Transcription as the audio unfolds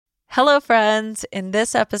Hello, friends. In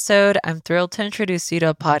this episode, I'm thrilled to introduce you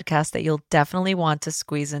to a podcast that you'll definitely want to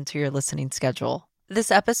squeeze into your listening schedule. This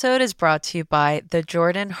episode is brought to you by The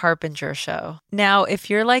Jordan Harbinger Show. Now, if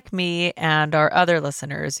you're like me and our other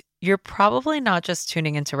listeners, you're probably not just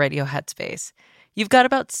tuning into Radio Headspace. You've got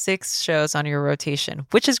about 6 shows on your rotation,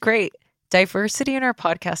 which is great. Diversity in our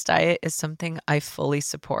podcast diet is something I fully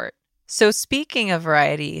support. So speaking of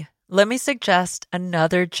variety, let me suggest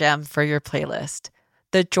another gem for your playlist.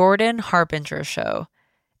 The Jordan Harbinger Show.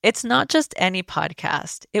 It's not just any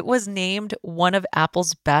podcast. It was named one of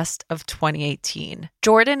Apple's best of 2018.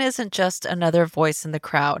 Jordan isn't just another voice in the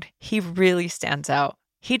crowd. He really stands out.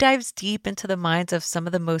 He dives deep into the minds of some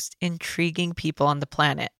of the most intriguing people on the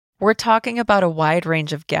planet. We're talking about a wide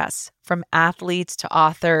range of guests, from athletes to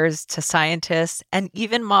authors to scientists and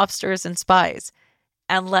even mobsters and spies.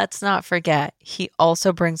 And let's not forget, he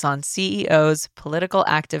also brings on CEOs, political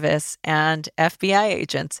activists, and FBI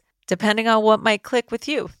agents, depending on what might click with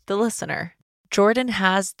you, the listener. Jordan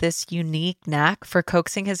has this unique knack for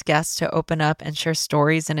coaxing his guests to open up and share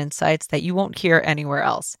stories and insights that you won't hear anywhere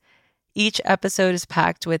else. Each episode is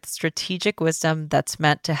packed with strategic wisdom that's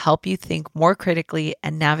meant to help you think more critically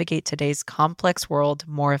and navigate today's complex world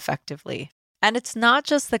more effectively. And it's not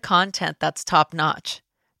just the content that's top-notch.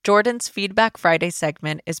 Jordan's Feedback Friday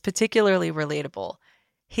segment is particularly relatable.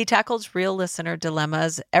 He tackles real listener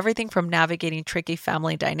dilemmas, everything from navigating tricky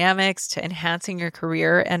family dynamics to enhancing your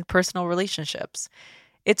career and personal relationships.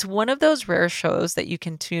 It's one of those rare shows that you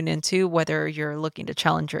can tune into whether you're looking to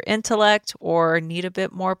challenge your intellect or need a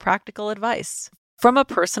bit more practical advice. From a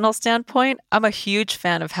personal standpoint, I'm a huge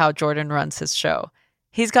fan of how Jordan runs his show.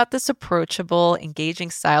 He's got this approachable,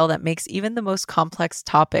 engaging style that makes even the most complex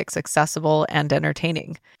topics accessible and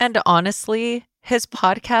entertaining. And honestly, his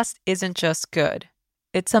podcast isn't just good.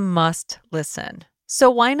 It's a must listen. So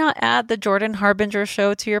why not add the Jordan Harbinger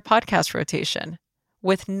Show to your podcast rotation?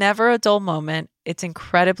 With never a dull moment, it's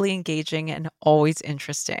incredibly engaging and always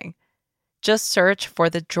interesting. Just search for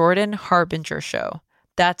the Jordan Harbinger Show.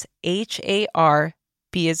 That's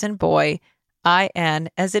H-A-R-B as in boy, I-N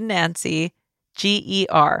as in Nancy,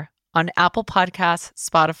 G-E-R on Apple Podcasts,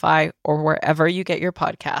 Spotify, or wherever you get your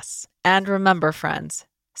podcasts. And remember, friends,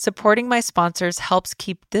 supporting my sponsors helps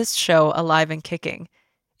keep this show alive and kicking.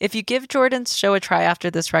 If you give Jordan's show a try after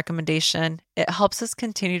this recommendation, it helps us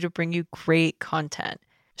continue to bring you great content.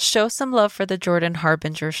 Show some love for the Jordan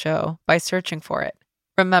Harbinger Show by searching for it.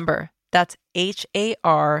 Remember, that's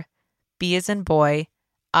H-A-R-B as in boy,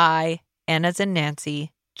 I-N as in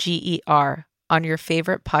Nancy, G-E-R on your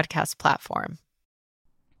favorite podcast platform.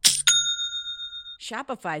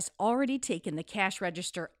 Shopify's already taken the cash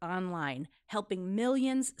register online, helping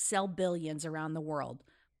millions sell billions around the world.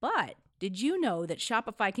 But did you know that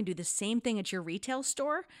Shopify can do the same thing at your retail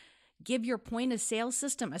store? Give your point-of-sale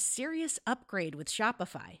system a serious upgrade with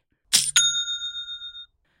Shopify.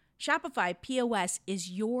 Shopify POS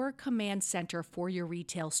is your command center for your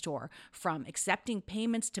retail store. From accepting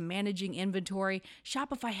payments to managing inventory,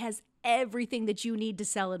 Shopify has everything that you need to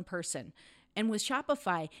sell in person. And with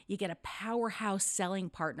Shopify, you get a powerhouse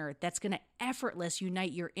selling partner that's going to effortlessly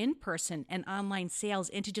unite your in-person and online sales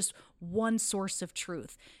into just one source of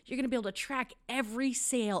truth. You're going to be able to track every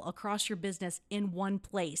sale across your business in one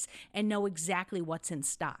place and know exactly what's in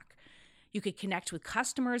stock. You could connect with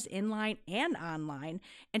customers inline and online.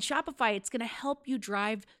 And Shopify, it's going to help you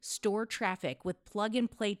drive store traffic with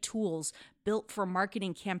plug-and-play tools built for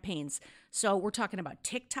marketing campaigns. So we're talking about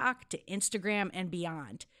TikTok to Instagram and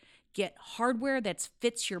beyond. Get hardware that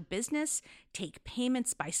fits your business, take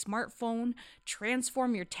payments by smartphone,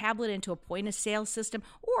 transform your tablet into a point-of-sale system,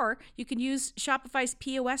 or you can use Shopify's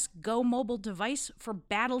POS Go mobile device for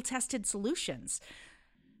battle-tested solutions.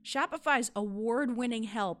 Shopify's award-winning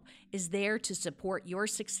help is there to support your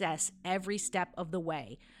success every step of the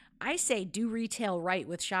way. I say do retail right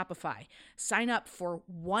with Shopify. Sign up for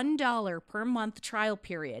 $1 per month trial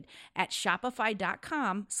period at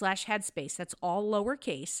shopify.com/headspace. That's all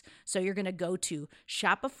lowercase. So you're going to go to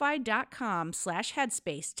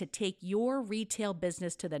shopify.com/headspace to take your retail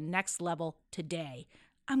business to the next level today.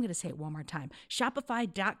 I'm going to say it one more time.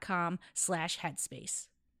 Shopify.com/headspace.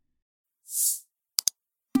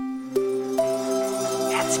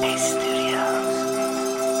 Headspace Studios.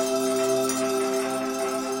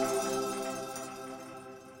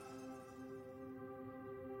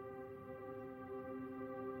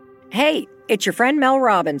 Hey, it's your friend Mel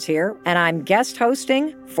Robbins here, and I'm guest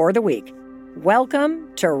hosting for the week.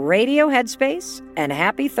 Welcome to Radio Headspace, and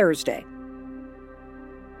happy Thursday.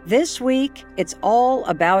 This week, it's all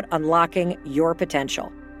about unlocking your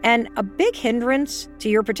potential. And a big hindrance to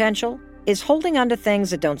your potential is holding on to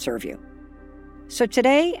things that don't serve you. So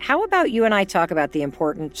today, how about you and I talk about the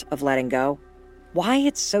importance of letting go, why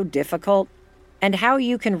it's so difficult, and how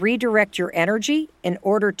you can redirect your energy in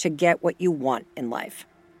order to get what you want in life.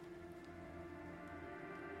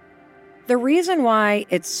 The reason why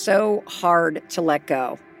it's so hard to let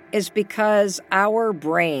go is because our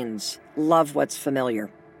brains love what's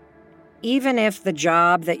familiar. Even if the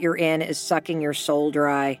job that you're in is sucking your soul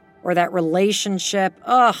dry, or that relationship,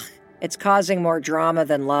 it's causing more drama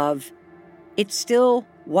than love, it's still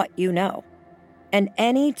what you know. And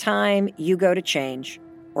any time you go to change,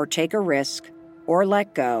 or take a risk, or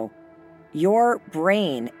let go, your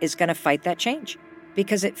brain is going to fight that change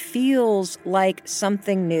because it feels like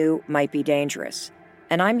something new might be dangerous.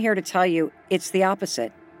 And I'm here to tell you, it's the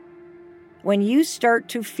opposite. When you start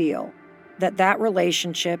to feel that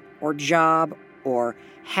relationship or job or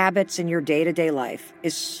habits in your day-to-day life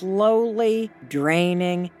is slowly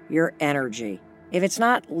draining your energy, if it's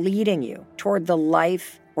not leading you toward the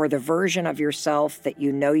life or the version of yourself that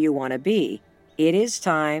you know you want to be, it is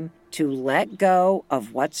time to let go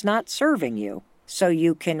of what's not serving you so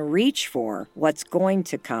you can reach for what's going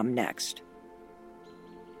to come next.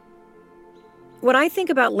 When I think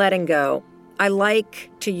about letting go, I like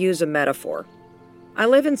to use a metaphor. I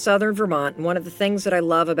live in southern Vermont, and one of the things that I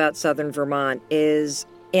love about southern Vermont is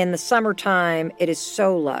in the summertime, it is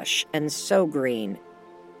so lush and so green.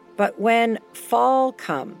 But when fall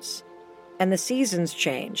comes and the seasons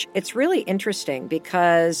change, it's really interesting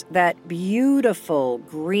because that beautiful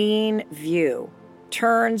green view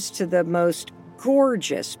turns to the most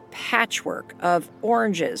gorgeous patchwork of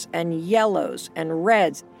oranges and yellows and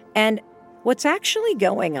reds. And what's actually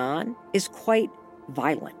going on is quite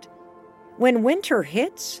violent. When winter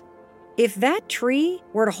hits, if that tree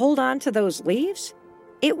were to hold on to those leaves,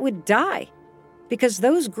 it would die because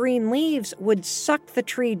those green leaves would suck the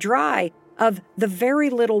tree dry of the very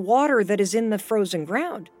little water that is in the frozen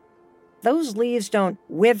ground. Those leaves don't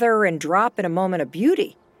wither and drop in a moment of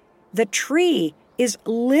beauty. The tree is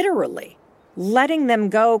literally letting them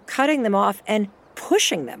go, cutting them off, and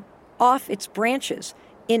pushing them off its branches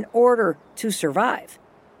in order to survive.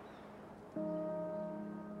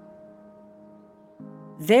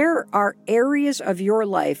 There are areas of your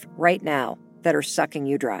life right now that are sucking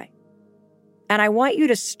you dry. And I want you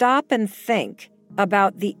to stop and think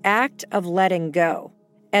about the act of letting go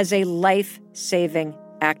as a life-saving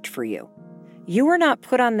act for you. You are not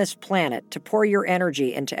put on this planet to pour your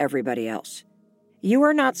energy into everybody else. You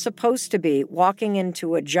are not supposed to be walking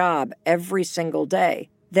into a job every single day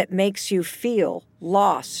that makes you feel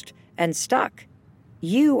lost and stuck.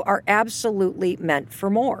 You are absolutely meant for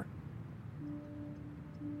more.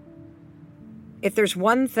 If there's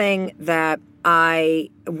one thing that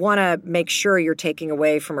I want to make sure you're taking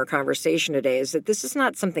away from our conversation today is that this is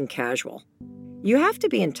not something casual. You have to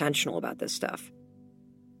be intentional about this stuff.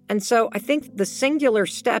 And so I think the singular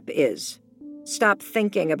step is stop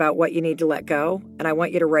thinking about what you need to let go, and I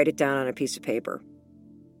want you to write it down on a piece of paper.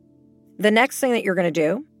 The next thing that you're going to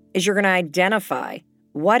do is you're going to identify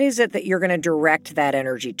what is it that you're going to direct that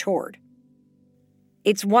energy toward.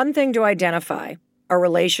 It's one thing to identify a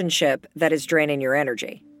relationship that is draining your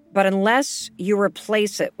energy. But unless you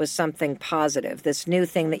replace it with something positive, this new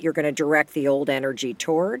thing that you're going to direct the old energy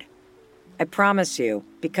toward, I promise you,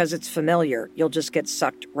 because it's familiar, you'll just get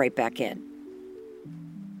sucked right back in.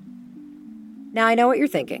 Now, I know what you're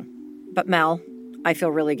thinking, but Mel, I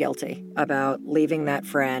feel really guilty about leaving that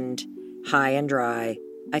friend high and dry.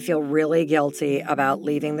 I feel really guilty about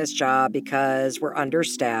leaving this job because we're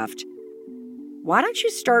understaffed. Why don't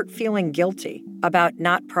you start feeling guilty about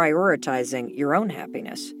not prioritizing your own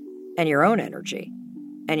happiness and your own energy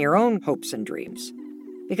and your own hopes and dreams?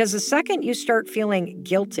 Because the second you start feeling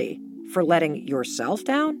guilty for letting yourself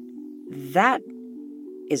down, that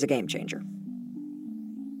is a game changer.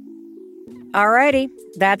 Alrighty,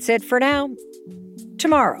 that's it for now.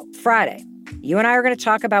 Tomorrow, Friday, you and I are going to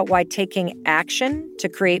talk about why taking action to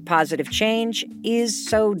create positive change is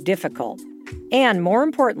so difficult. And more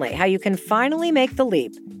importantly, how you can finally make the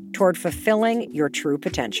leap toward fulfilling your true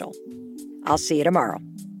potential. I'll see you tomorrow.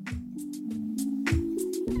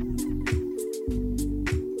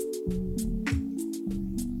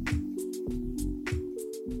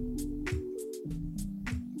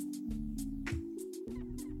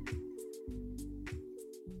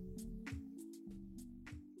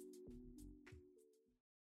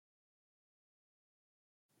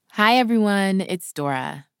 Hi, everyone. It's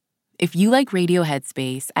Dora. If you like Radio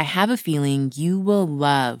Headspace, I have a feeling you will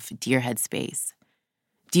love Dear Headspace.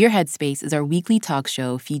 Dear Headspace is our weekly talk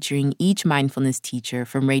show featuring each mindfulness teacher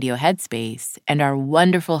from Radio Headspace and our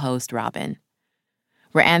wonderful host, Robin.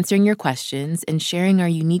 We're answering your questions and sharing our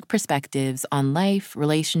unique perspectives on life,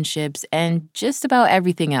 relationships, and just about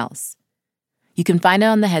everything else. You can find it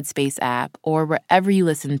on the Headspace app or wherever you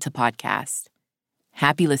listen to podcasts.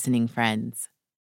 Happy listening, friends.